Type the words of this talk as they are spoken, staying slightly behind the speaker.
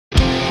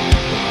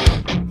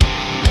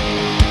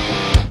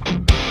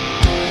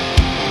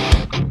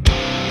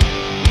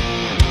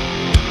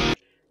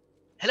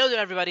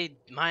Hello everybody,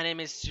 my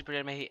name is Super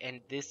Anime and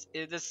this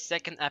is the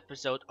second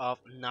episode of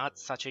Not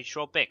Such a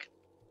TrollPick.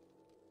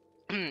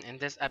 In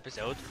this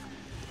episode,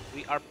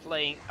 we are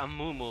playing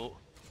Amumu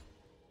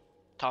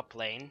top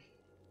lane,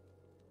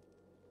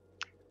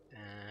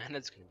 and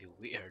it's gonna be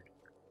weird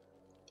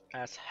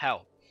as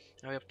hell.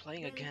 Now we're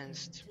playing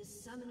against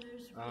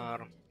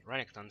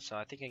Renekton, so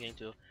I think I'm going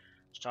to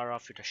start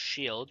off with a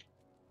shield,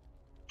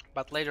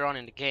 but later on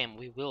in the game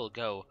we will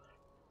go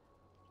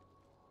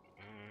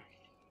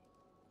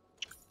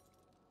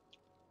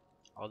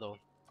although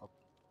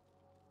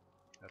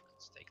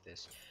let's take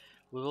this.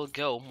 We will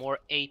go more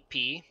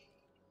AP,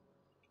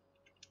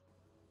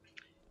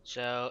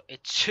 so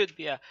it should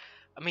be I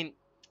mean,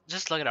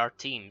 just look at our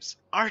teams.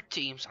 Our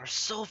teams are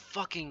so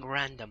fucking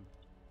random.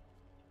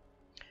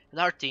 In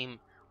our team,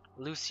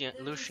 Lucian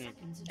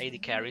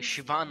AD carry,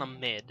 Shyvana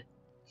mid.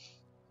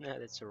 Yeah,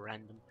 that's so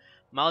random.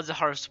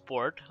 Malzahar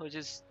support, which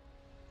is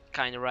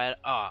kind of right.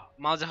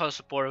 Malzahar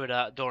support with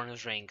a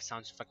Dorn's ring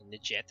sounds fucking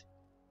legit.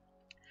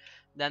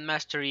 Then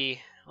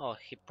Mastery, oh,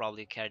 he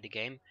probably carried the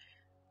game.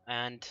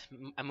 And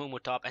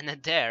Amumu top, and then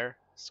their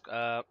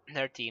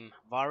team,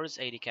 Varus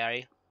AD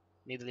carry,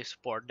 Nidalee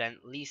support, then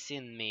Lee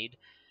Sin mid,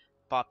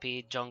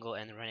 Poppy, jungle,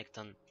 and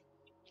Renekton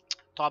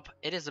top.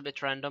 It is a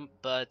bit random,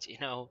 but you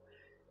know,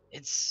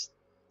 it's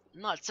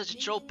not such a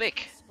troll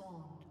pick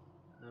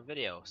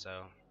video,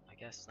 so I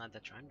guess not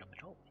that random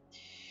at all.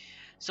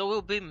 So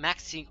we'll be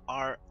maxing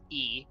our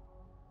E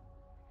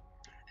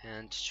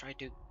and try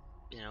to,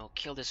 you know,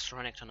 kill this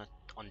Renekton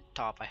on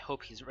top. I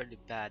hope he's really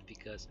bad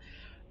because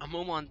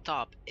Amumu on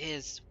top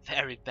is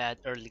very bad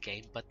early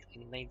game, but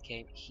in late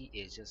game he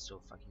is just so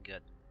fucking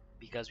good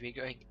because we're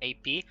going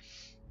AP,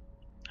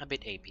 a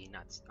bit AP,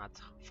 not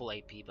full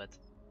AP, but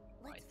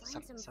right,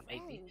 some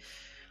AP.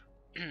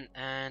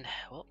 And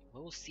well,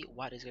 we'll see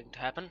what is going to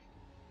happen.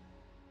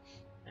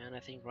 And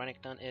I think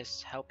Renekton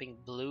is helping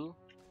blue,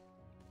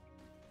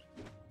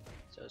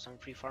 so some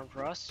free farm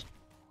for us.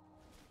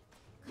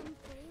 Come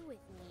play with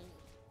me.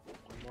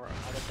 One more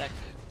auto attack.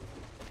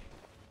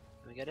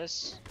 Can we get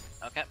this?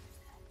 Okay.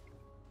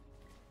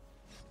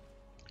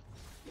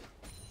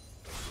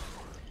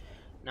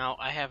 Now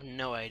I have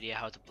no idea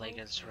how to play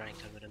against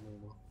Renekton with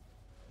Amumu.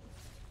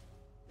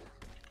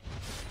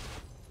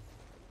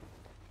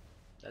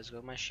 Let's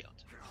go my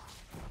shield.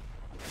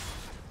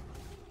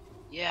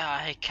 Yeah,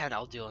 I can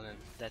outdeal him,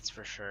 that's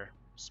for sure.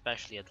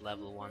 Especially at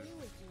level 1.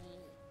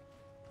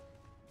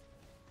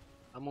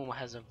 Amumu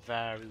has a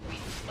very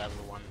weak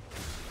level 1.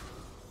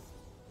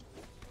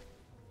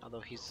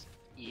 Although his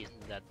E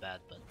isn't that bad,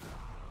 but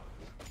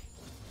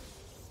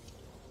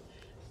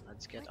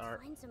let's get our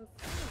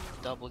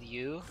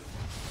W,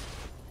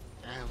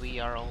 and we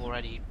are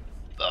already.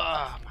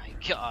 Oh my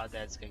god,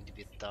 that's going to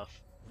be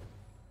tough.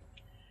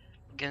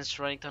 Against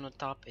Renekton on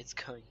top, it's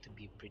going to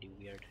be pretty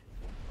weird.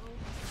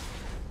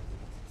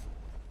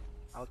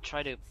 I'll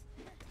try to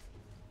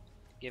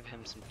give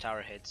him some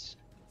tower hits.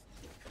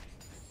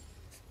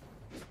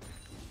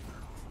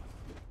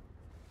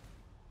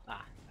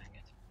 Ah, dang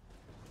it.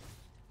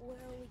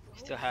 He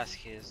still has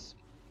his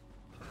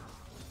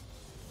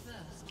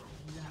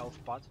health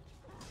pot.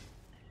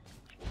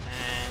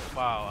 And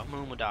wow,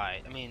 Amumu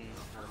died. I mean,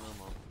 not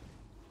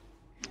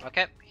Amumu.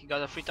 Okay, he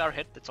got a free tower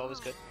hit, that's always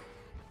good.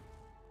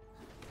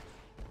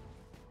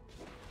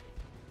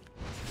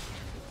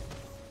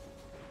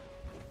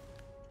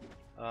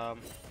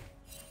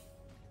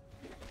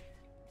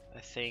 I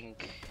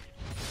think.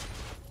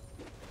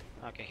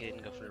 Okay, he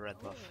didn't go for the red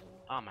buff.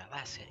 Oh, my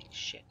last hitting,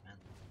 shit, man.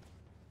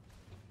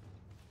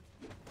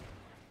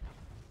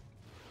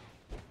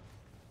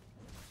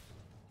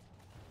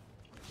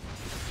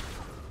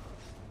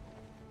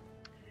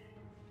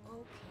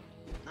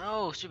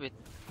 No, stupid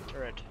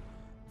turret.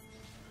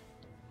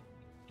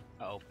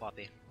 Uh oh,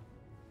 Poppy.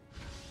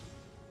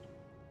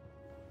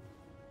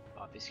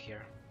 Poppy's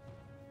here.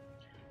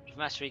 If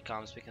Mastery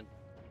comes, we can.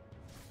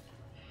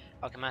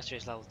 Okay, Mastery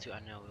is level 2. I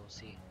know, we'll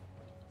see.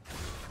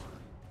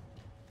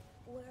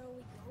 Where are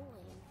we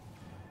going?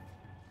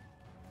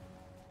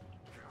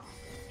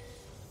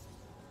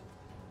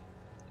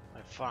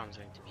 My farm's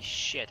going to be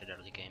shit at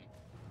early game.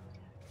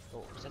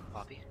 Oh, is that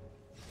Poppy?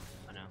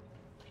 Oh no.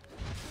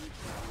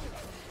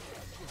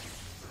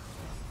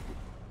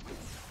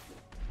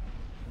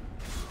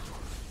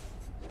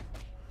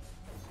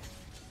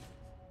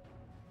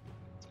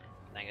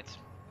 Dang it.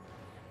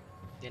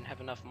 Didn't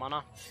have enough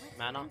mana.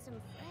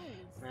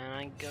 And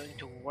I'm going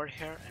to ward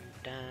here and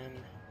then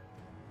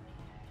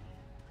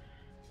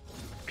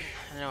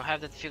I don't know, I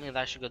have that feeling that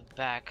I should go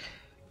back.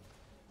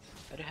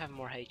 I do have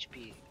more HP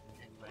than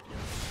him right now.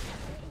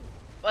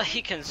 But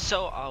he can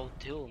so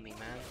outduel me,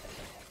 man.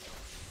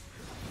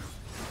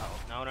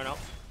 Oh, no.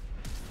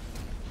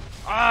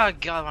 Oh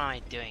god, what am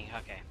I doing?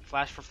 Okay,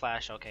 flash for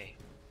flash, okay.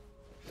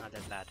 Not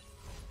that bad.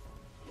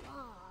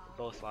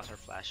 Both lost our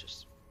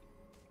flashes.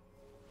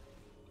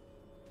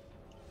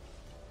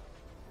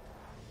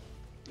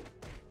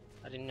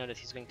 I didn't know that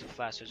he's going to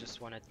flash, so I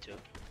just wanted to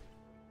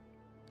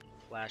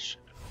flash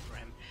for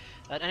him.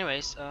 But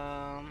anyways,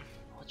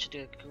 what should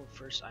I go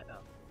first?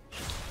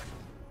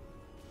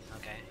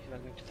 Okay, he's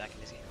not going to attack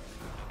me, is he?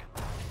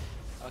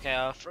 Okay.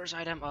 Okay, first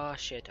item,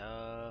 shit,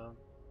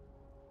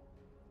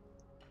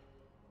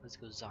 let's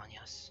go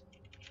Zanya's.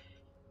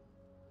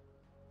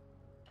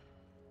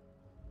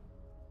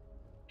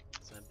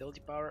 So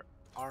ability power,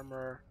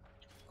 armor.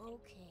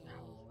 Okay.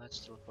 Now let's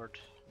teleport.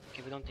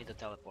 Okay, we don't need to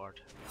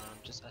teleport.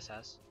 Just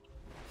SS.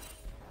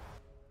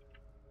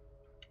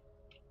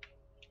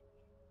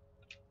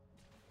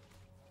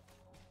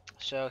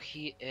 So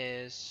he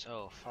is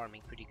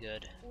farming pretty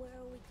good. Where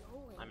are we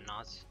going? I'm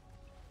not.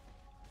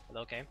 But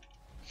okay.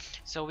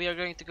 So we are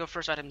going to go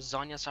first item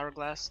Zonya's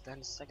Hourglass, then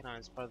the second item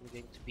is probably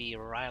going to be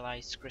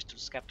Rylai's Crystal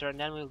Scepter, and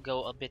then we'll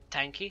go a bit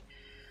tanky,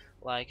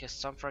 like a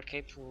Sunfire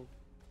Cape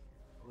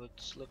would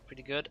look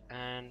pretty good.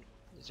 And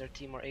is there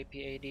team or AP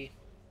AD?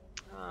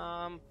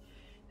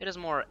 It is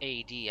more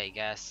AD, I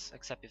guess,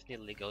 except if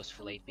Nidalee goes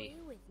full Come AP. play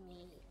with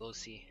me. We'll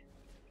see.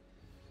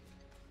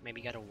 Maybe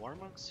get a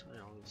Warmonks?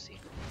 No, we'll see.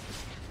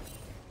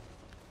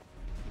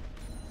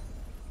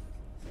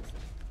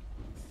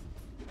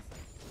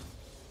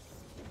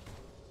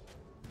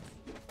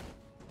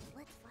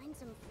 Let's find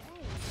some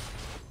friends.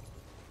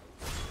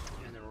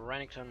 And then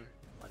Renekton,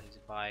 what is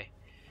it by?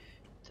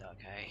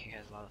 Okay, he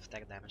has a lot of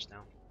attack damage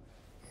now.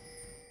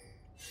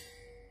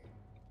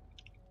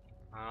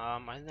 I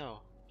don't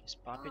know. Is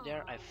Poppy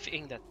there? I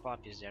think that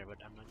Poppy is there,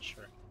 but I'm not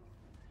sure. I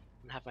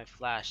don't have my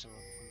flash, I'm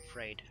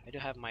afraid. I do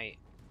have my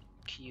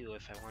Q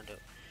if I want to.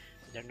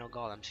 But there are no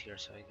golems here,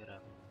 so I gotta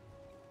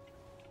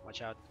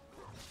watch out.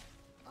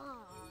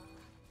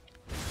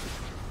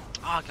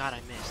 Oh god, I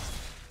missed.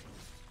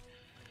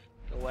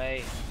 Go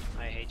away.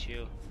 I hate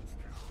you.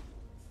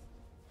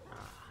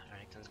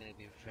 Renekton's gonna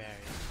be very...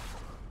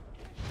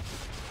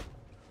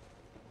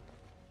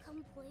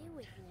 Come play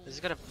with me. This is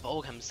gonna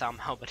poke him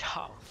somehow, but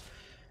how?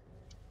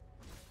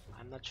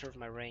 I'm not sure if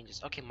my range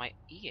is... Okay, my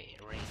EA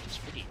range is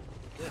pretty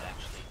good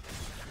actually.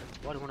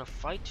 What, do you wanna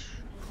fight?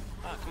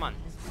 Ah, come on.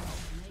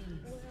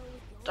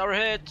 Tower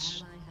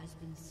hit!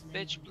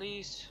 Bitch,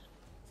 please.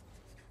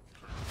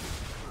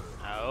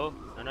 No.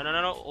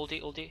 No.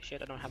 Ulti.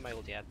 Shit, I don't have my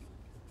ulti yet.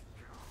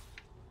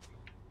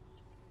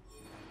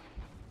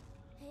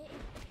 Hey,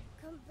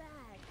 come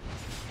back.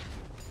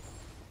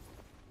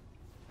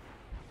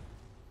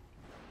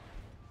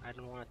 I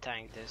don't wanna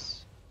tank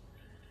this.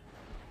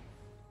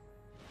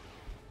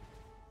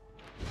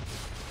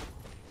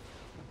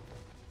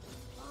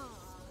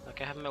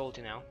 Okay, I have my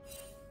ulti now.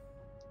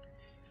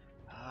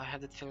 I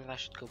have the feeling that I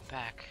should go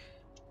back.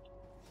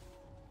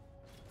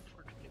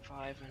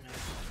 425 and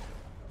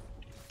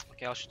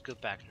okay, I should go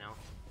back now.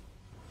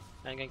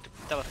 I'm going to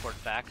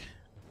teleport back.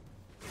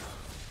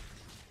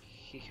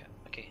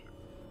 Okay,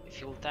 if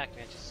he will attack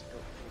me, I just go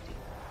ulti.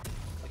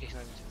 Okay, he's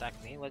not going to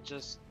attack me. Let's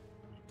just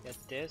get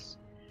this.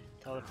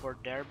 Teleport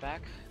there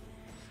back.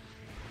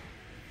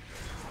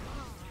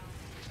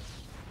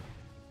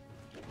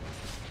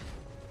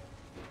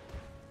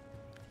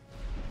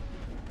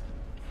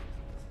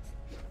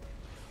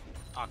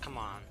 Oh, come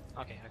on.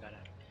 Okay, I got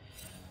it.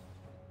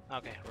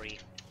 Okay, re.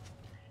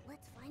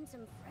 Let's find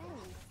some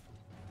friends.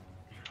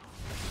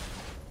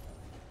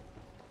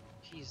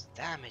 His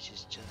damage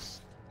is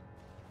just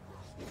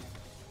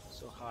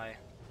so high.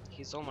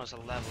 He's almost a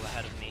level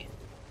ahead of me.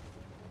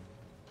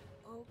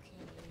 Okay.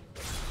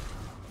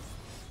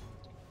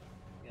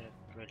 Gotta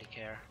really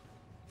care.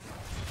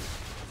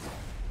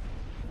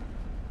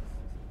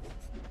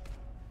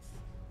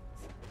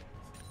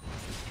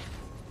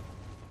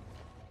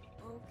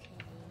 Okay.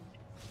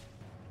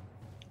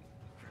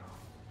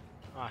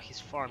 Ah, he's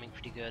farming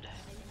pretty good.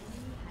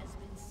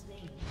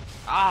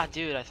 Ah,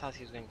 dude, I thought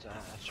he was going to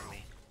after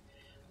me.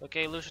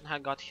 Okay, Lucian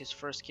had got his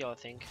first kill, I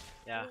think.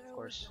 Yeah, of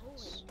course.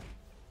 It's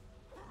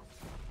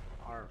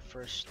our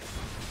first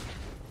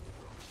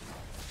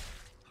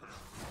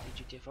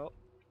GTFO.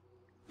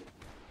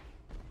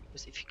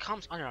 Because if he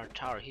comes under our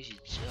tower, he's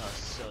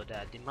just so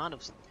dead. The amount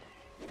of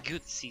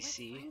good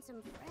CC Let's find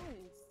some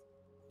friends.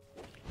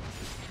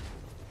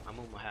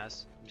 Amumu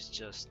has is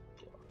just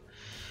poor.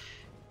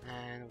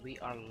 And we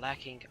are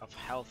lacking of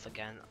health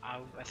again.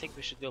 I think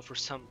we should go for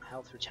some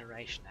health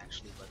regeneration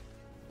actually, but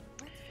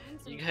Let's find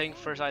some you're going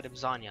friends. first item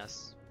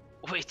Zanya's,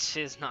 which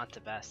is not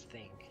the best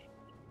thing.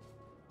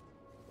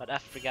 But I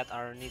forget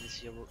our need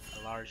is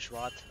a large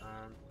rod,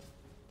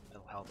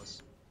 it'll help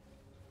us.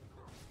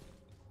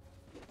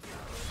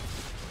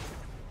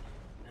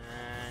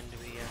 And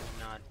we are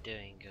not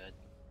doing good.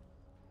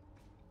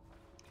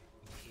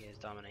 He is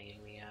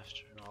dominating me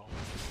after all.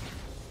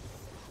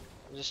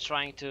 I'm just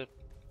trying to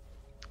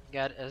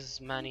get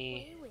as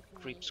many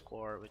creep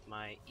score with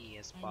my E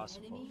as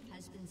possible.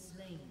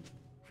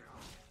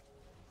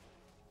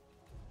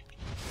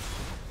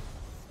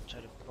 Try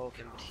to poke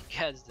him, but he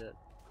gets the...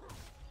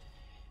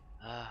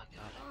 Ah,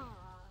 god.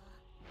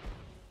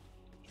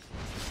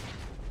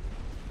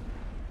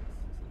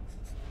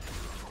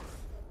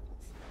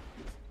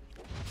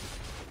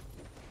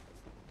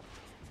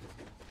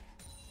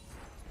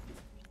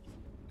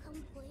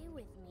 Come play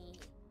with me.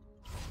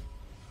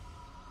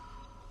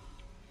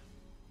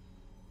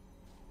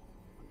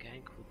 A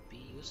gank would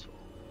be useful.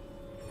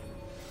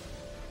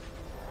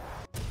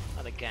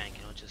 gank,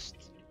 you know, just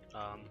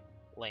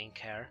laying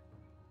care,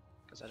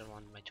 because I don't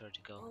want my turret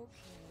to go Okay.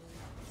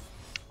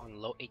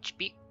 on low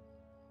HP.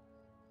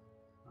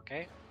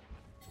 Okay.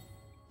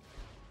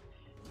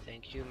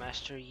 Thank you,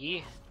 Master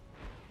Yi.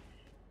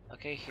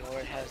 Okay, he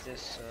already has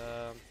this,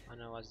 I don't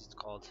know what it's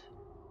called.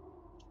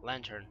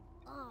 Lantern.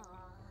 Ah.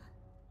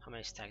 How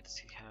many stacks does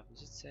he have?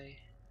 Does it say?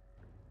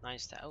 9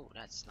 stack. Oh,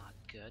 that's not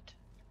good.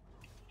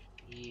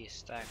 Yi,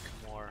 stack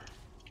more.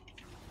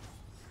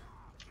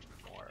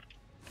 More.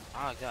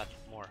 Ah, God,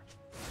 more.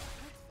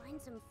 Let's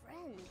find some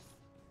friends.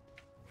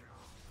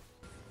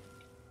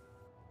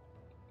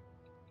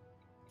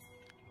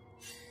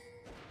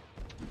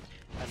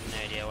 I have no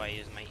idea why I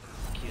used my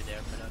Q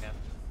there, but okay.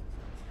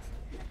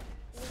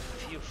 A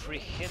few free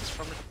hits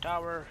from the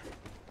tower.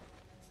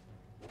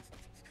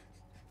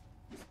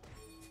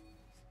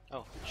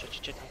 Oh,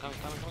 shit, I'm coming.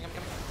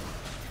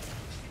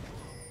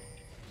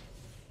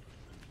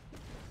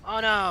 Oh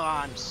no,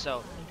 I'm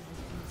so...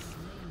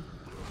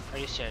 Are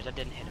you serious? I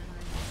didn't hit him.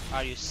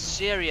 Are you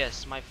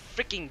serious? My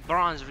freaking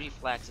bronze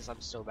reflexes,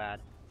 I'm so bad.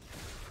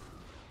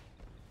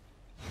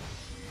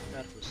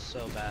 That was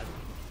so bad.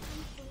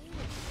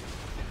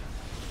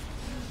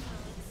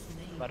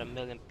 About 1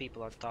 million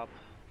people on top.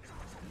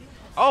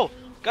 Oh!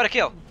 Got a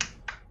kill!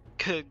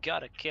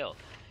 Got a kill.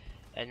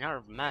 And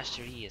our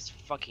Master E is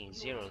fucking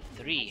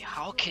 0-3.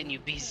 How can you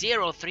be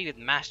 0-3 with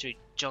Master E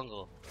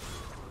jungle?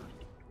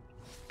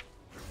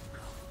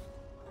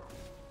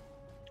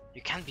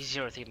 You can't be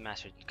 0-3 with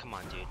Master E. Come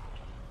on, dude.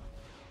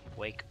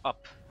 Wake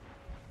up.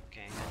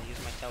 Okay, I'm gonna use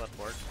my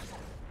teleport.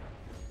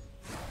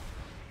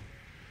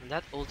 And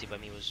that ulti by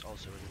me was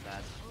also really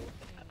bad.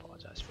 I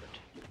apologize for it.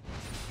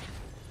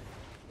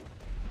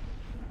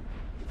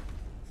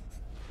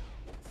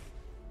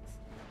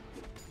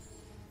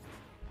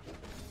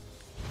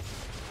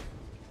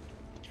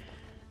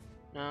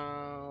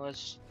 Now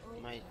let's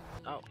my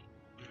oh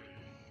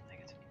dang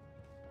it.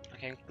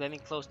 Okay, getting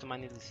close to my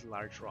needlessly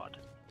large rod.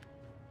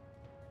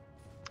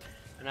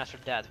 And after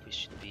that we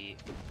should be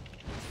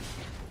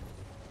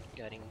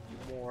getting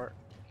more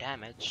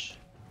damage.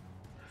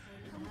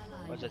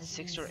 Was it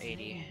 60 or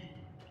 80?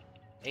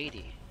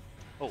 80.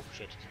 Oh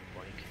shit, it's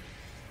reporting.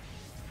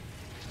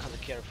 I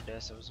can't care for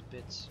this, I was a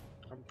bit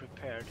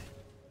unprepared.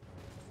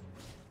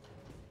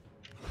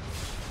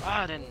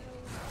 Ah, then.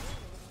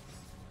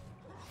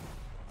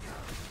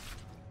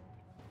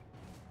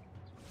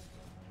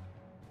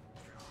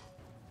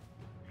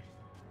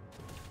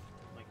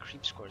 My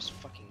creep score is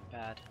fucking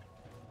bad.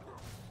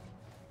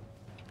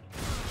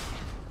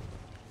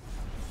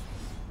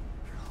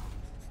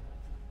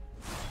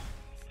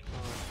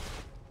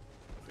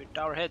 Three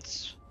tower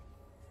hits.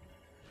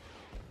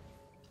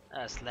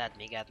 Let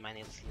me get my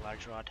little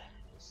large rod.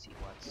 Let's see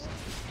what's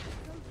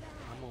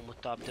Amumu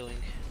top doing.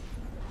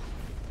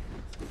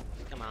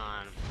 Come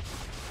on.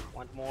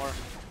 Want more?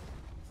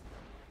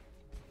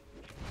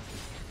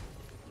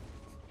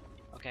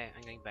 Okay,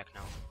 I'm going back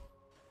now.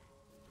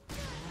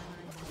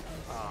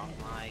 Oh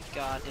my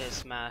god,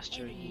 this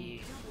Master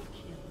Yi.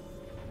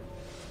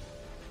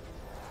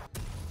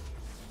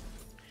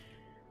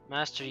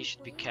 Master Yi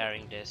should be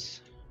carrying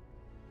this.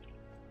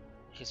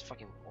 He's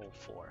fucking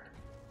 0-4.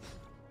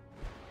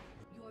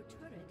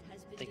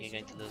 I think you're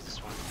going to lose this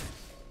one.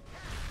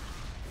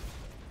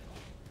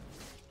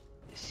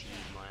 Let's see,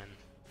 man.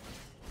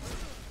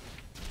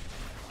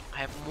 I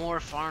have more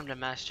farm than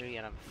Master Yi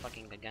and I'm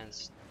fucking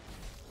against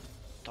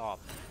top.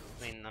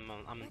 I mean,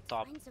 I'm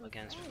top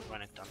against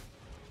Renekton.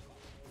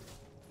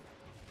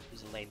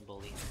 He's a lane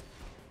bully.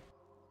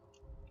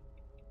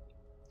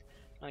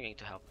 I'm going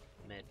to help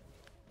mid.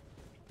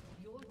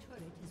 Your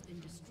turret has been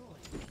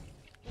destroyed.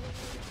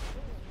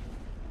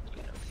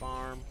 Get a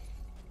farm.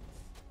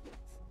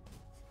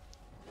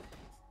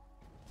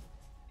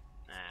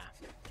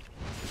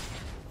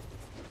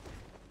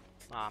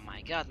 Oh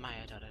my god, my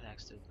auto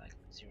attacks did like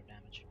 0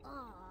 damage.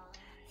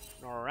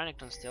 Nor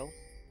Renekton still.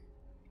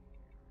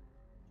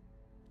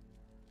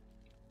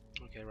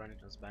 Okay,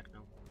 Renekton's back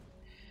now.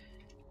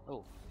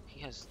 Oh, he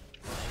has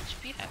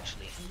HP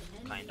actually,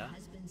 kinda.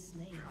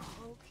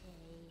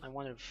 I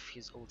wonder if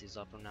his ult is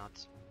up or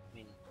not. I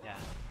mean, yeah.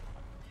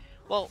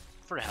 Well,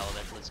 for the hell of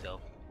it, let's go.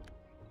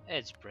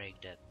 It's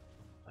break dead.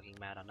 Fucking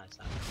mad on that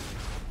side.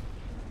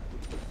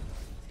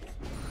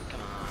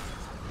 Come on.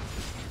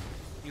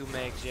 You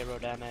make 0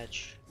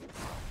 damage.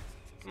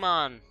 Come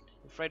on.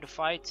 Afraid to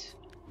fight?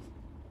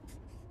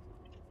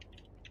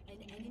 An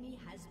enemy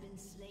has been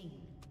slain.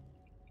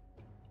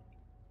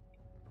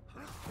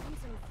 Let's find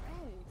some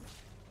friends.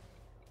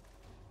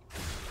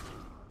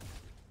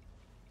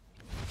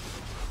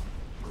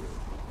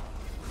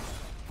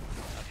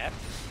 Okay.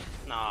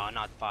 No,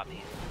 not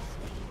Poppy.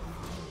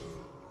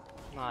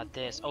 Not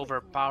this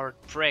overpowered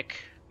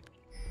prick.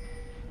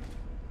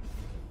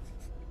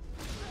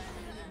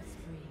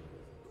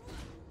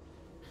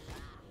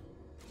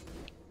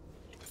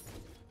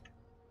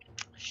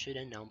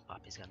 Should've known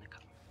Poppy's gonna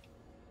come.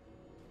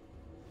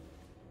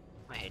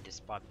 I hate this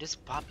Poppy. This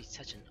Poppy's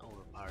such an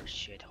overpowered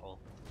shithole.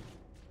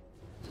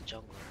 The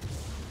jungler.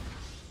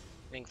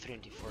 Getting 3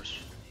 into 4.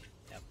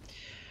 Yep.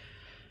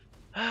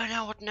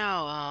 Now what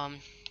now?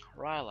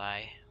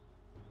 Rylai.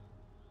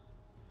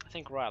 I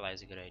think Rylai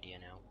is a good idea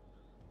now.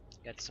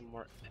 Get some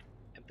more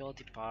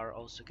ability power.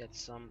 Also get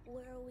some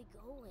Where are we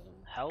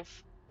going?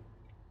 health.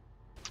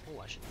 Oh,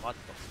 I should I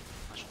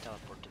should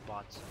teleport to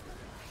bots.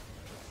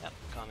 Yep,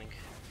 coming.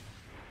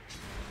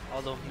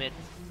 Although mid.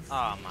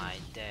 Ah, oh, my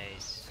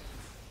days.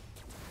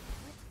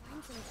 Let's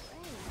find some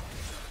friends.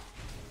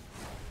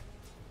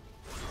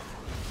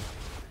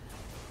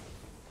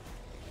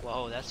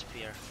 Whoa, that's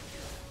fear.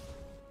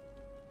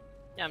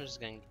 Yeah, I'm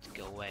just going to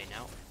go away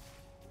now.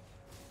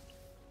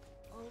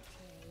 Okay.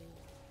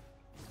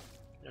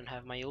 I don't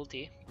have my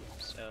ulti,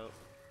 so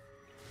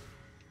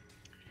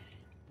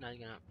not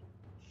gonna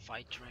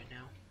fight right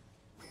now.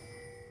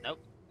 Nope.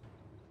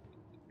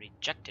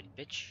 Rejected,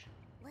 bitch.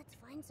 Let's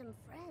find some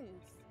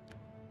friends.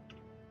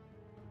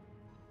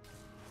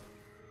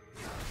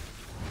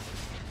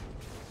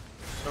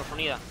 Go for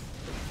Nita.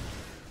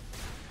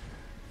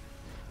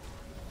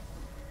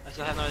 I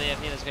still have no idea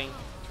if Nita's going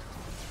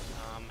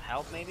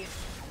help maybe?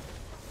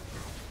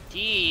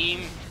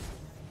 Team!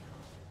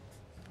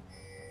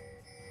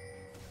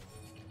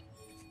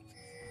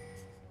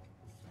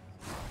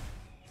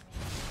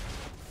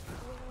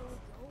 Where are we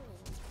going?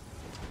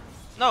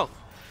 No!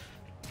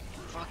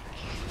 Fuck.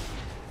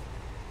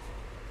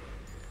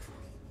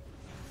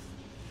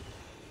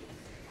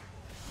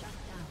 Shut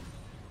down.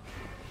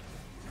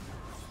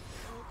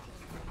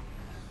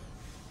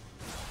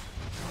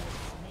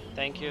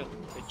 Thank you.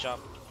 Good job.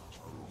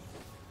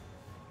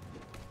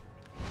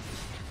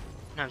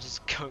 I'm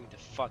just going the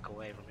fuck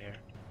away from here.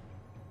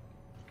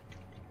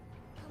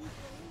 Come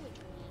play with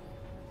me.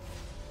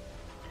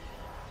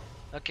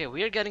 Okay,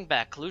 we are getting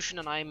back. Lucian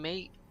and I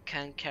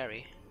can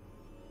carry.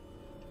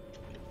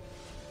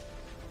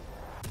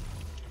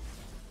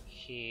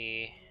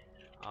 He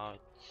outfarmed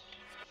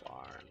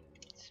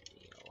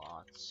me a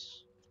lot.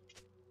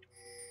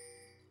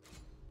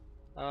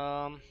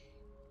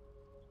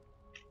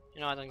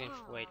 You know, I don't give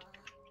wait.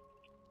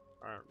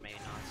 Or maybe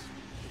not.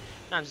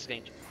 No, I'm just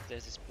going to.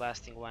 There's this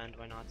blasting wand,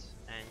 why not?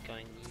 And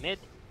going mid.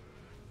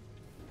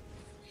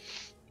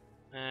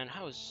 And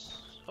how's.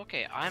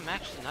 Okay, I'm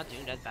actually not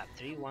doing that bad.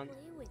 3-1.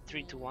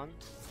 3-1.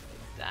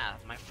 Ah,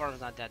 my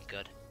farm's not that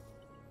good.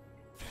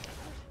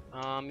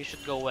 You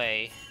should go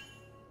away.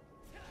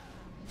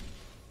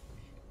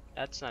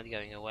 That's not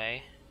going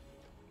away.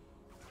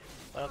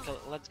 But okay,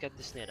 let's get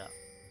this Nida.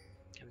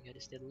 Can we get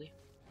this Diddly?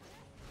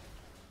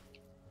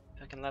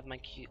 If I can land my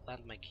Q, I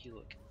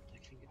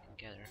think I can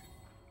get her.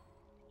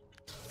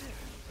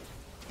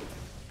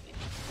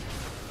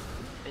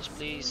 Bitch,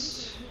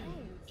 please.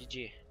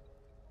 GG.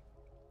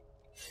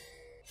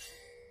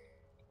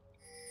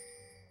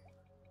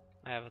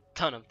 I have a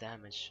ton of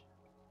damage.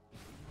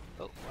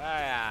 Oh,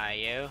 where are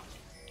you?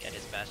 Get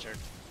this bastard.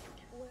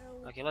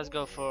 Okay, let's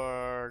go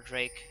for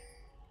Drake.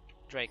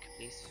 Drake,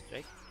 please.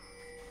 Drake.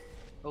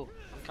 Oh,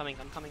 I'm coming.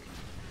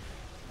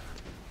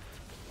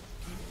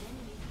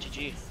 GG.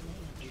 G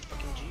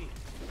fucking G.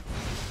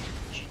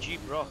 GG,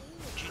 bro.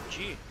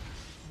 GG.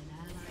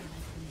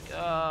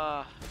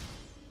 An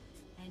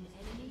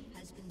enemy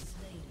has been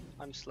slain.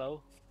 I'm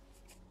slow.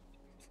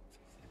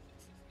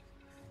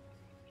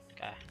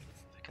 Okay.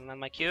 If I can land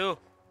my Q.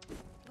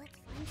 Let's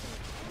find some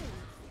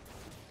friends.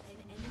 An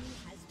enemy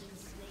has been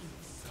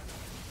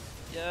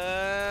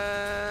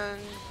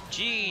slain.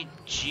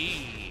 GG.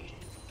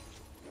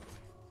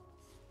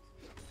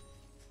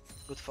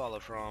 Good follow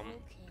from.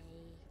 Okay.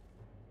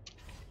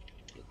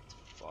 Good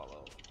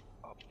follow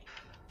up.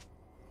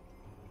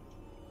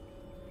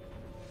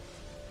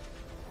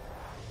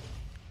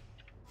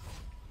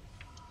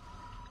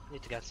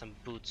 Need to get some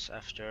boots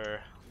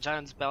after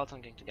Giant's belt.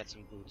 I'm going to get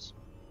some boots.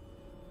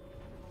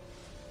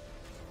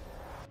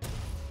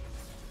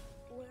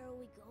 Where are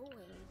we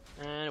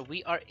going? And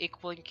we are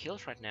equaling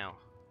kills right now.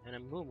 And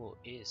Amumu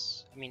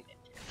is, I mean,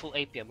 full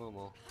AP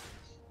Amumu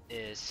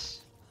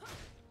is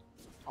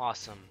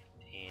awesome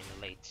in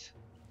late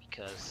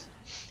because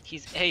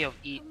he's A of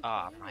E.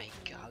 Oh my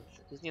god,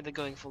 is Nida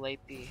going full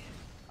AP?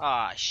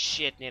 Ah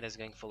shit, Nida's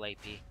going full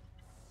AP.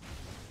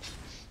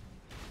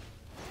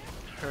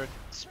 Her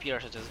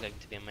spears are just going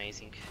to be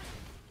amazing.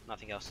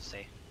 Nothing else to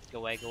say. Go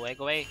away, go away,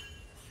 go away.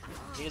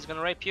 Nida's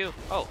gonna rape you.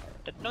 Oh,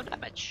 no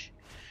damage.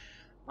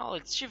 Well,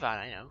 it's Shiva,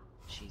 I know.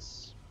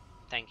 She's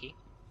tanky.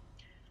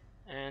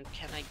 And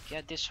can I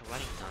get this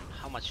Renekton?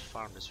 How much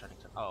farm does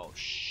Renekton? Oh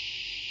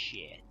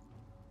shit.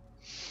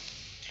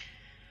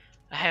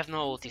 I have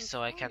no ulti,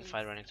 so I can't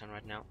fight Renekton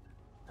right now.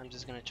 I'm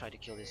just gonna try to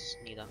kill this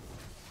Nida.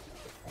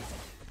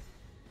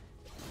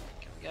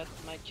 Can we get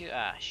my Q?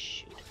 Ah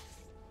shoot.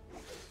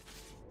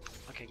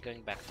 Okay,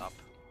 going back top.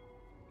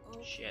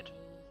 Okay. Shit.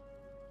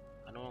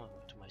 I don't want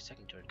to my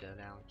second turret go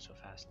down so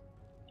fast.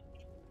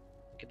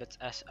 Okay, that's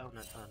S. Oh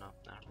no,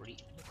 re.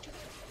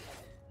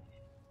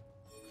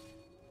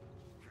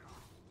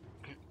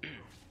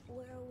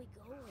 Where are we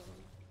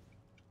going?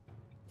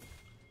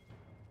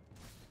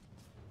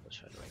 Let's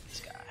try to break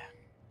this guy.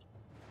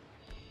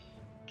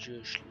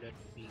 Just let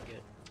me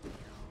get.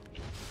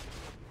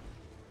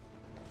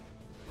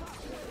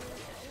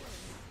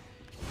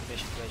 Maybe I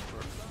should wait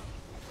for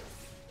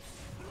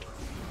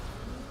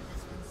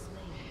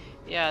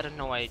Yeah, I don't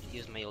know why I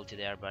used my ulti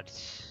there, but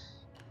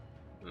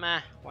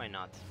meh, why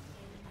not?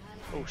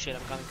 Oh shit,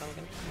 I'm coming.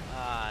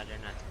 Ah, they're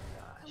not.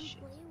 Ah, Come shit.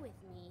 play with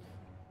me.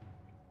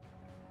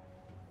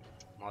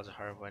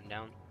 Malzahar went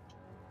down.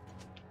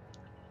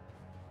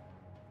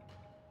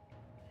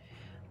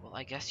 Well,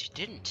 I guess you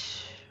didn't.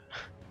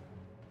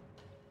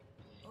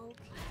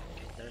 Okay.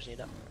 Okay, there's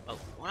Nita. Oh,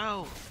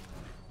 wow!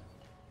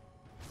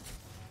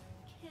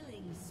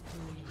 Killing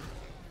spree.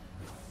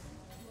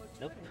 Your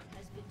Nope. turret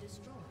has been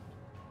destroyed.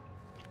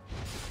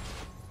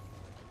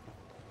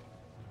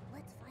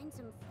 Let's find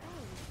some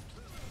friends.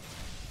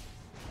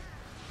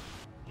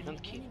 You An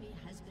don't keep. enemy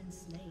has been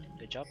slain.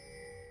 Good job.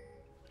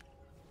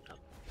 No,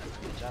 that's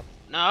a good job.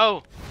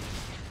 No!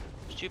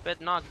 Stupid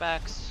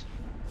knockbacks.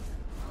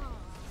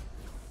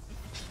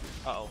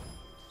 Uh oh.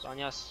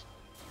 Sonya's.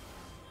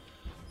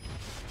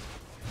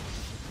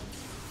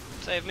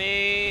 Save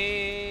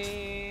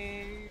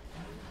me!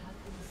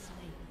 Have been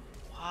slain.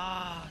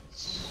 What? Has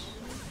been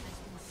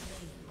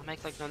slain. I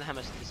make like no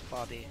damage to this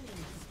body.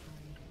 Killing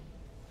spree.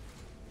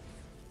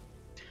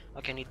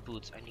 Okay, I need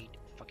boots. I need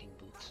fucking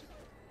boots.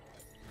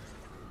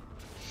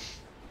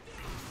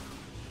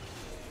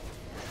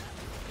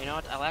 You know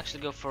what? I'll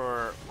actually go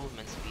for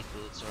movement speed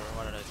boots, or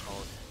what are they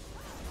called?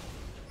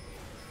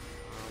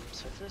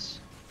 Swiftness?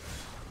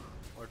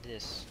 Or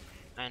this?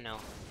 I know.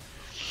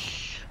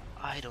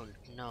 I don't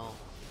know.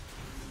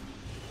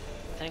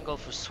 I think I'll go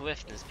for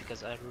swiftness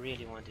because I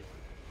really want to.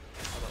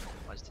 Hold on,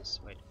 what's this?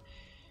 Wait.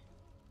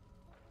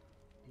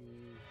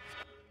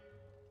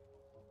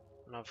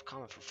 No, I've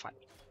come for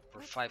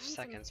 5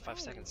 seconds. 5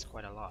 seconds is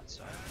quite a lot,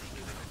 so I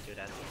think we can do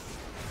that.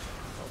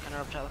 Oh, can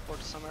I teleport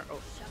to somewhere? Oh,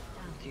 Shut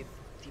down.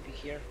 TP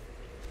here.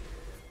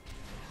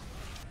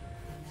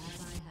 An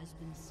ally has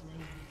been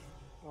slain.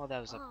 Oh, that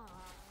was a Aw.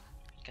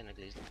 kind of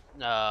glazed.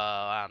 No,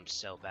 I'm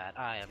so bad.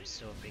 I am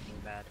so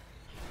freaking bad.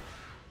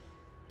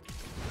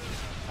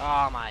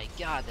 Oh my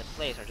god, the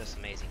plays are just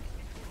amazing.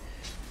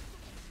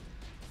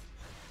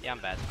 Yeah, I'm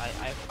bad.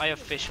 I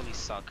officially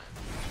suck.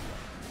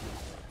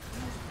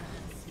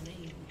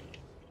 Slain.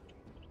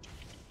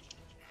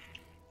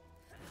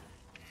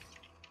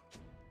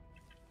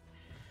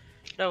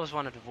 That was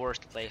one of the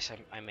worst plays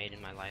I made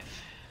in my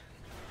life.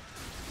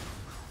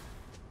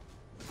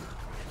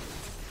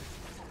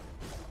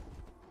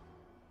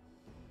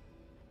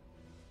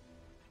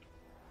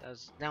 That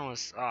was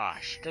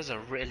that was a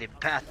really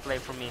bad play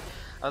for me.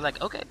 I was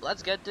like, okay,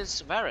 let's get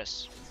this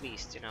Varus at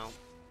least, you know.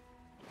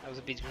 I was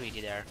a bit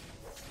greedy there.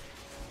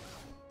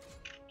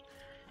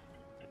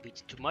 I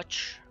beat too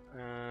much.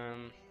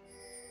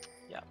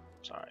 Yeah,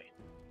 sorry.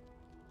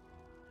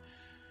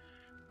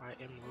 I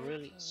am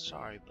really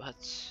sorry, but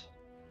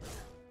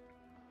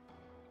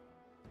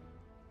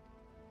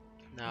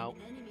now, An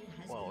enemy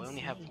has whoa, been we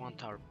only have slain. one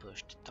tower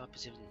pushed.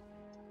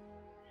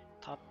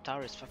 Top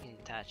tower is fucking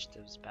attached.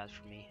 That was bad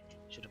for me.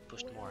 Should have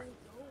pushed Where more. are we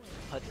going?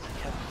 But I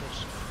have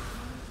pushed.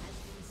 Has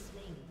been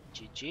slain.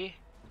 GG.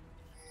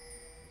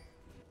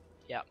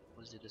 Yeah,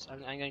 let's do this.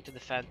 I'm going to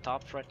defend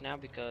top right now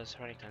because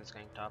Harrington is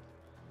going top.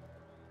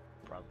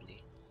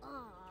 Probably.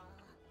 Aw.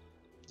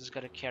 Just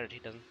gotta care that he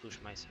doesn't push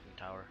my second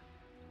tower.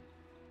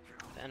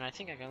 And I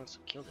think I can also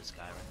kill this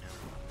guy right now.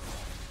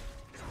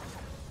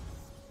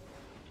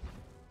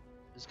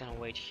 Just gonna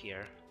wait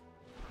here.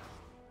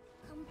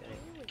 Come play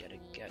with Get me.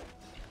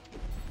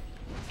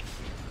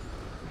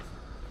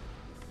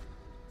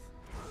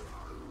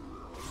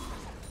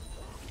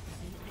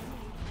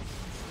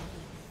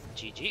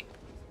 GG.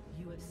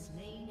 You have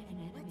slain an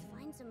enemy. Let's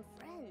find some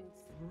friends.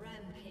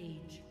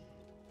 Rampage.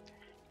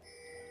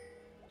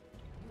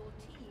 Your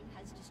team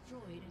has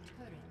destroyed a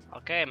turret.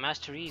 Okay,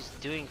 Master E is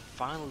doing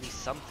finally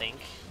something.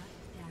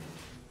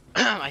 Shut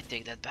down. I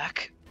take that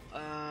back.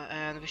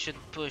 And we should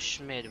push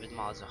mid with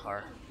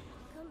Malzahar.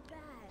 Come back.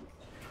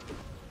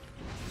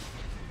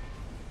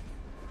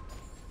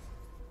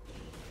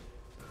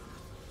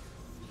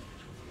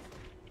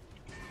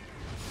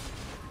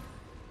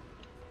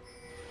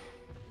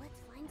 Let's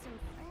find some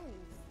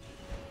friends.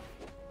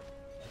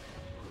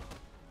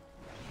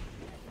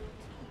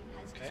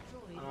 Has Okay.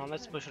 destroyed a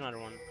Let's turret. push another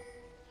one.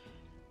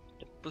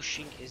 The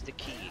pushing is the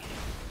key.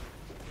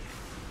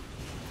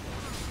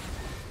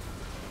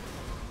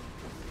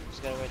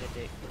 Just gotta wait a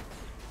day.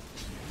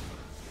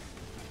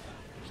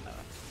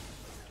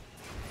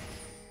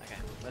 Okay,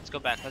 let's go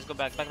back. Let's go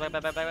back.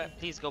 Back.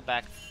 Please go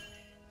back.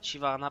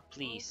 Shivana,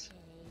 please. Okay.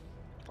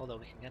 Although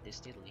we can get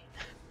this Italy.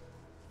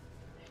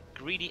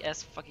 Greedy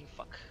as fucking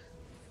fuck.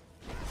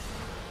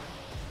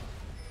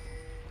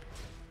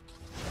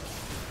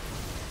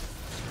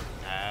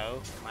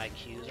 No, my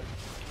Qs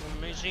are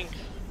amazing.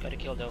 Got a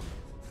kill though.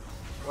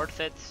 Worth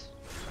it.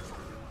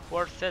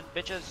 Worth it,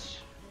 bitches.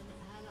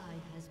 An ally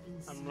has been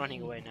I'm slain.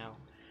 running away now.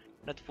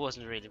 That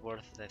wasn't really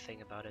worth it, I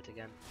think about it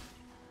again.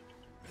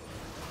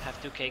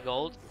 Have 2k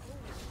gold.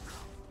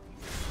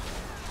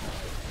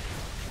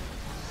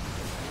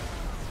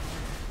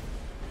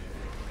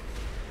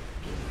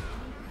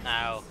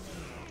 Now,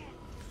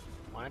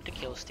 wanted to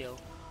kill still.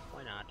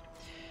 Why not?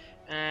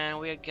 And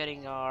we are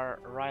getting our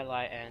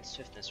Rylai and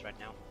Swiftness right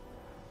now.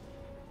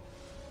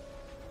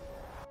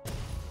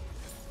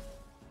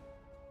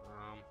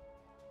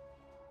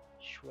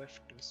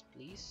 swiftness,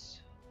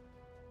 please.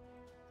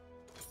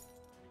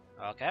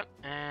 Okay,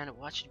 and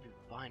what should we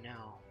buy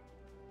now?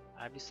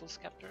 Abyssal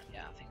Scepter?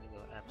 Yeah, I think we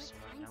go Let's Abyssal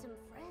right find now. some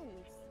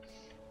friends.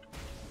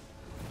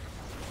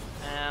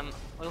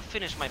 We'll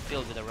finish my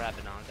build with a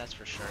rabbit on, that's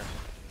for sure.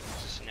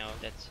 Just know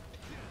that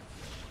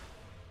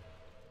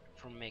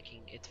for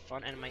making it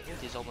fun, and my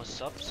ult is almost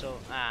up, so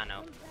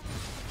no,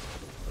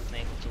 wasn't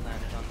able to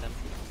land it on them.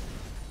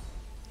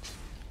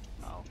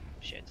 Oh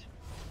shit!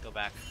 Go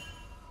back.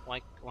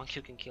 One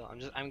kill can kill.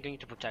 I'm going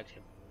to protect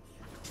him.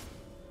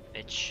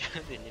 Bitch,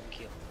 didn't even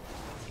kill.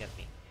 Get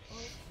me.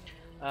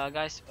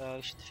 Guys,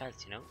 we should defend,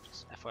 you know,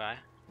 just FYI,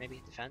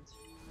 maybe defend.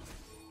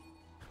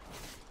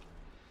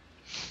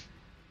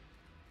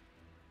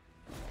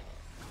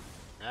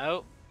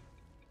 No,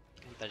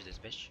 can't touch this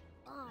bitch.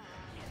 Aw,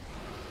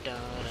 Da, da, da,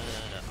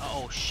 da.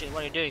 Oh shit,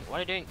 what are you doing? What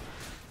are you doing?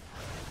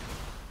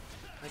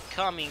 I'm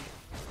coming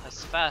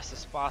as fast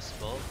as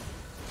possible,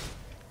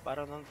 but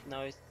I don't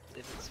know if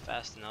it's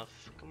fast enough.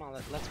 Come on,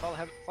 let's follow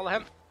him. Follow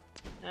him.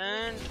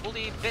 And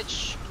bully,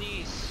 bitch,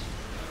 please.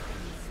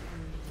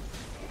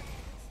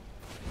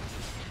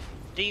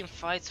 Team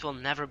fights will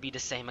never be the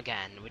same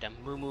again with a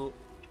Mumu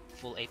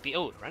full AP.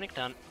 Oh,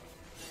 Renekton.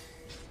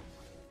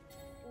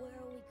 where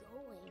are we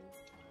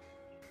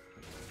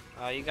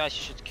going? You guys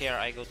should care.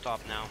 I go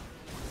top now.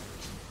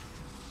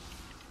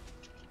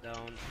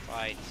 Don't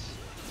fight.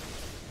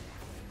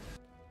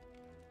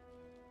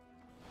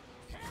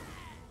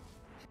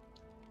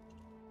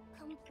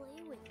 Come play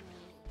with me.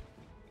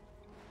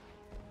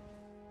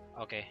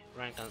 Okay,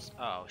 Renekton's.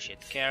 Oh shit.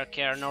 Care,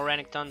 no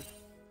Renekton.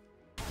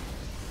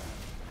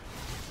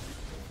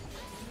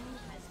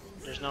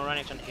 There's no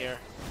Renekton here.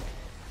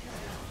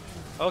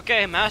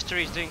 Okay,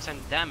 Mastery is doing some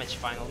damage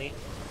finally.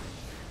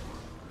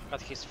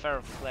 Got his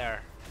Feral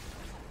Flare.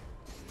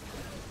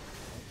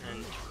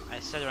 And I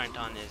said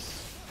Renekton is.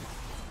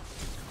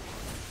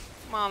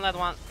 Come on, that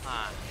one.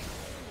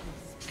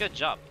 Good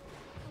job.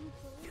 Come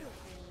play with me.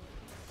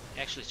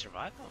 He actually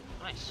survived? Oh,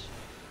 nice.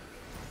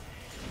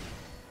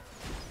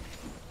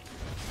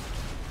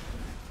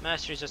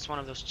 Mastery is just one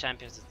of those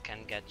champions that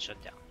can get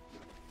shut down.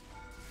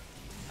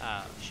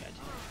 Oh, shit.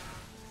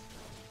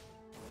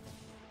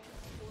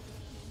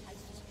 Has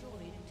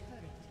destroyed a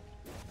turret.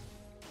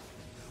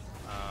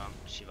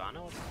 Shivana,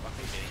 what the fuck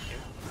are you doing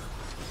here?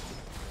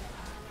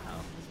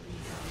 Oh.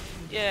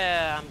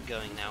 Yeah, I'm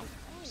going now.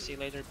 See you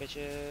later,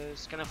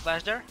 bitches. Can I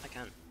flash there? I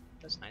can.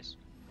 That's nice.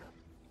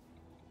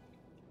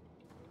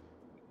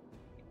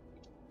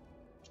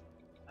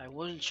 I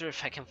wasn't sure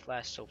if I can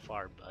flash so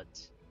far, but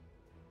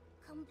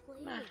Come play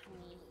Nah. with me.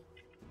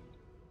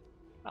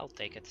 I'll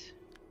take it.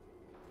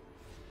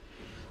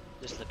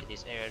 Just look at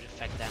this air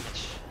effect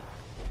damage.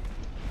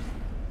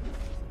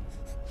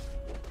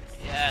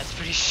 Yeah, it's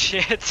pretty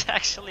shit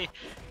actually.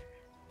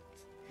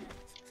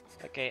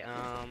 Okay,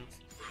 Okay.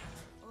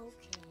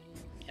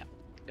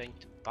 going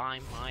to buy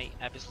my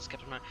Abyssal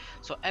Scepter.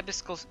 So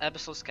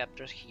Abyssal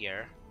Scepter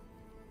here.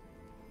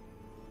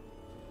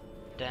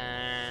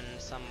 Then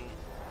some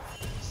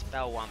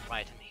spell wamp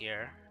item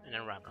here, and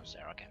then Rabron's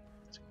there. Okay,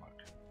 that's gonna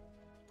work.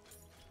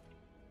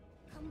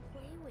 Come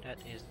play with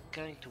That me. is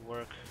going to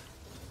work.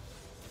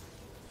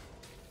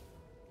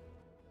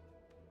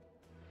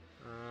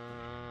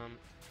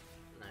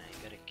 I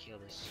gotta kill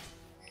this.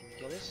 Can you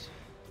kill this?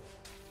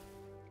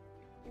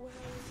 Where are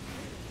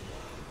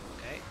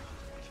Okay.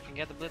 If I can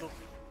get a little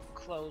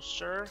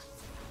closer.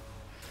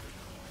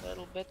 A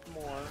little bit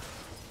more.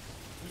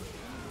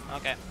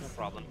 Okay, no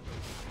problem.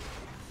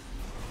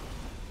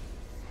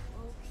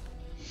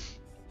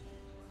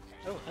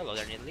 we? Okay. Oh, hello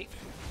there, Nidalee.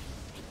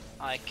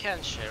 I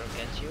can share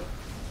get you.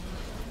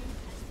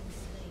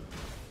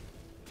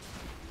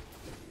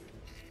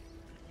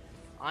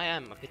 I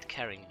am a bit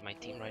carrying my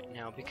team right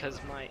now because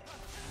my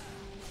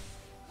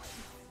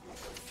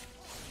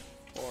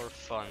for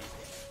fun.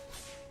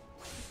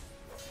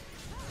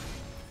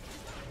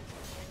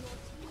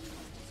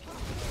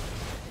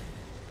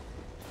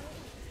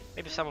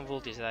 Maybe some of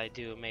ultis that I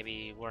do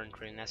maybe weren't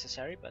really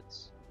necessary, but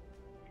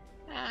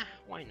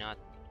why not?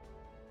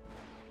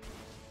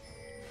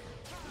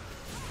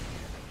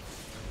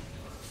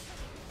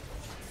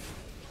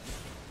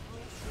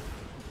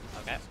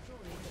 Okay.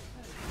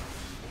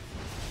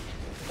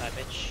 Die,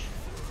 bitch.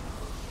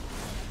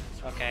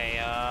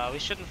 Okay, we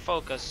shouldn't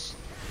focus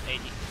AD.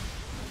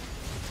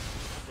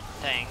 The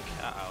tank.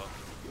 Uh-oh.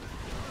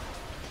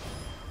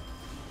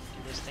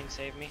 Can this thing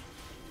save me?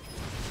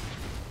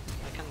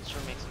 I can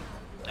sure make some.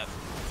 No.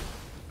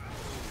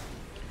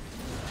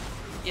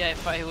 Yeah,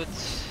 if I would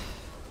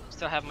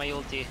still have my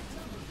ulti,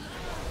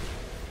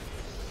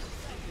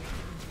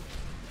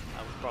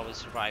 I would probably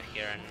survive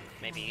here and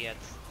maybe get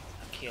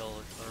a kill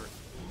or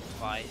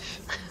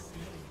 5.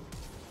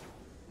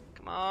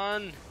 Come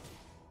on!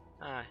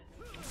 Ah,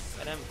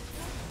 get him.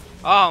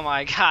 Oh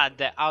my god,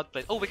 the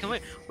outplay. Oh, we can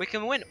win! We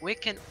can win! We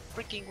can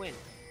freaking win!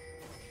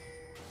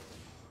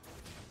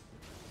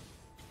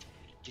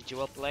 GG,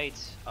 well played.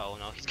 Oh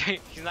no, he's going.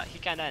 He's not. He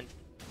can't end.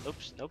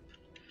 Oops. Nope.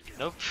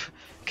 Nope.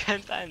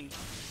 Can't end.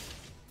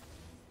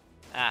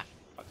 Ah.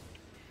 Fuck.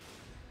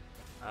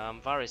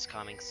 VAR is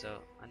coming, so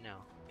I know.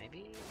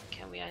 Maybe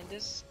can we end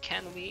this?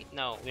 Can we?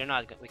 No, we're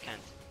not. We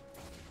can't.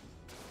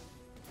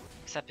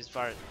 Except it's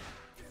VAR.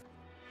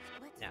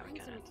 Let's Yeah, we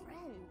find can't. some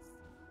friends.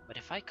 But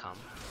if I come,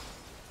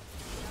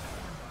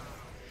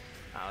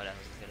 oh, that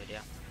was a good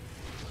idea.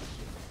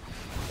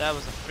 That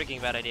was a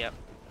freaking bad idea.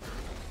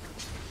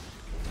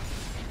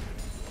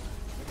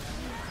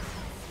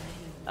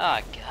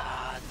 Ah,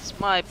 God,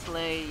 my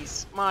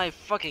plays, my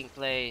fucking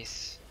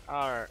plays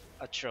are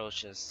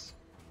atrocious.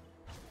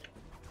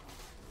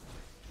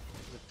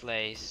 The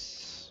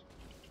plays.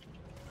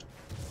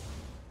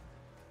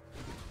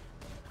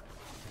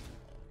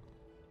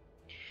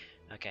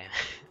 Okay,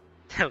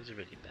 that was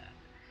really bad.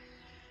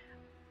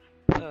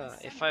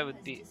 If I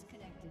would be,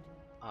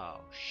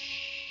 oh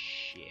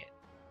shit,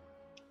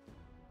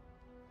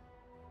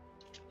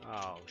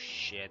 oh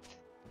shit,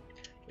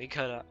 we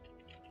gotta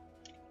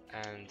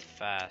end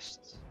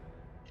fast,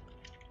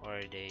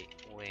 or they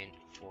win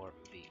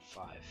 4v5.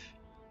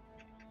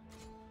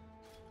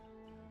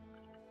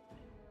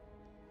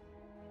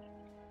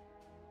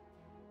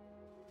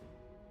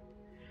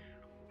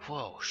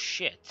 Whoa,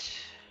 shit.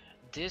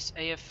 This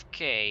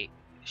AFK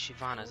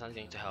Shyvana is not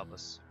going to help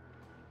us.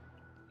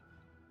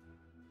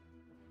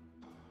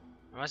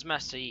 Where's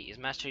Master E? Is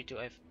Master E to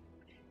AFK?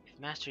 If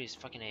Master E is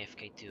fucking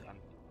AFK too, I'm...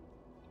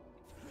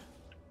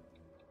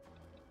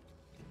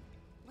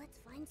 Let's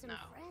find some No.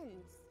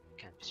 friends.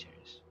 Can't be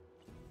serious.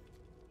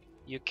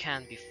 You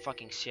can't be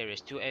fucking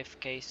serious. 2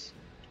 AFKs?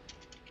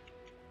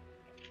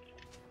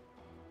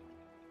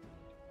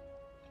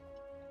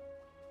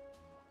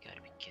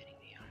 Gotta be kidding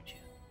me, aren't you?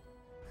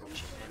 Come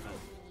Shit, play ammo.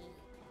 with me.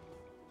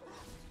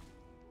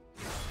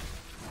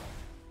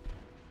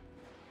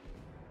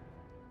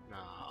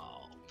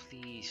 No,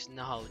 please,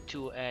 no.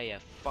 2A, a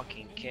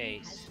fucking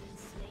case.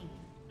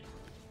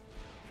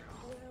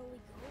 Where are we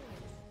going?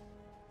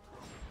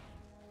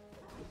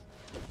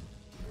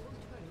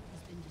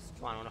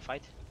 Come on, wanna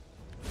fight?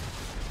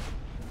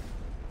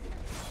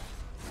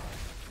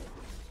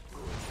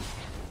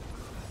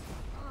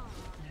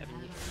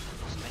 Haven't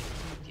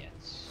sniped yet.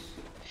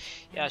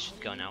 Yeah, I should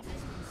go now.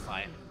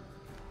 Bye.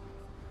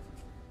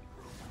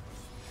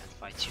 Can't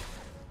fight you.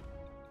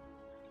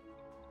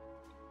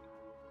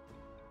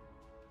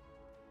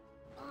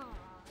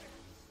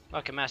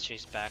 Okay, Master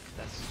is back.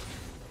 That's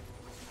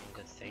a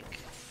good thing.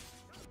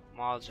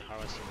 Malj, how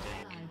is he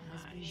doing?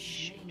 Ah,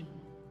 shit.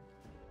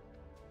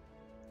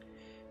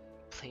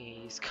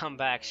 Please come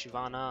back,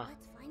 Shyvana.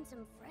 Let's find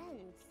some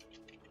friends.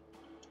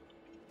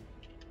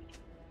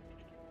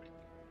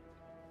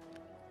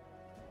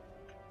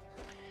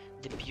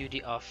 The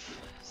beauty of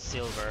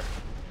silver.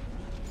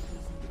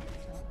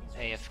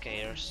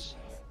 AFKers.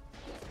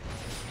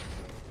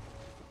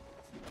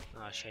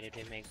 Oh shit, if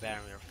they make Baron,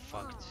 we're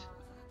fucked.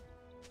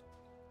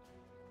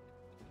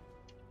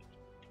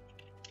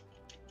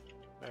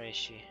 Where is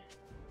she?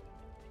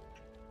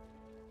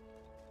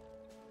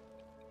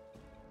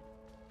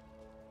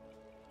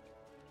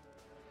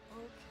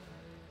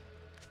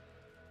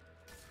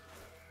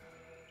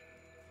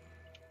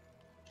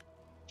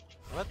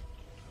 What?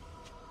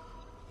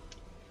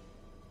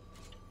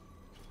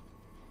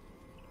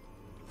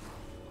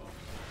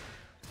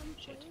 Come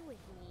Shit. play with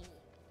me.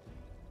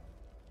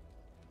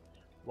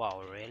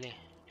 Wow, really?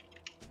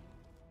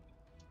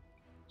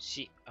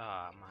 See,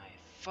 oh my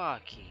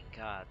fucking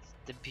god.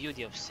 The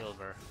beauty of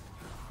silver.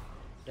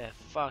 The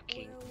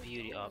fucking Where are we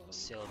beauty of going?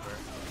 silver.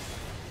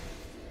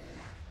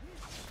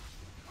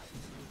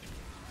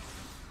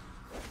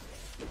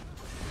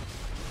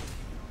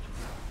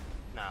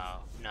 No,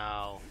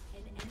 no.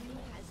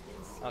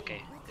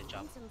 Okay, Let's good job.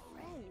 find some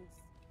friends.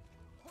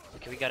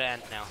 Okay, we gotta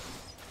end now.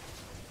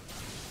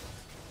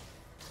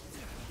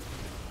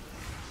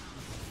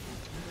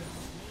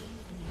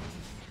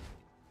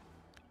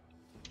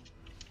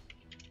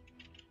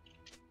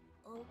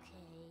 Okay.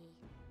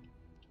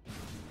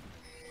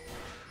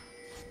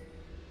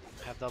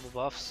 Have double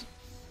buffs.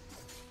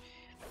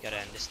 We gotta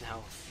end this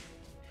now.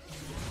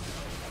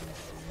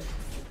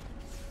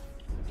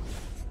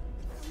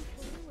 Come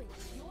play with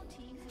me. Your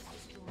team has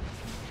destroyed.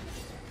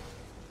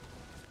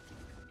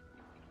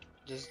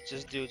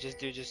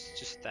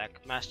 Just attack.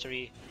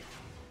 Mastery,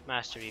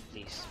 mastery,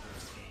 please.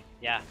 Okay.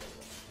 Yeah,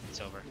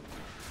 it's over.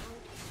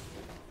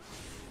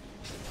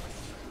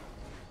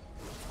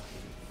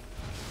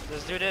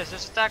 Just do this.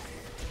 Just attack.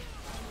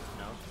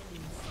 No.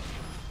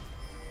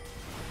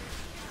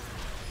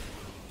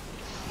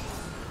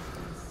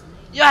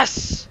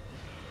 Yes!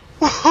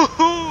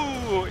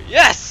 Woohoo!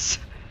 Yes!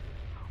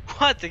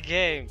 What a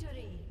game!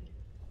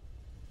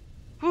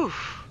 Whew.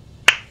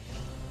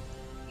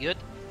 Good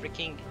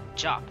freaking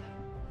job.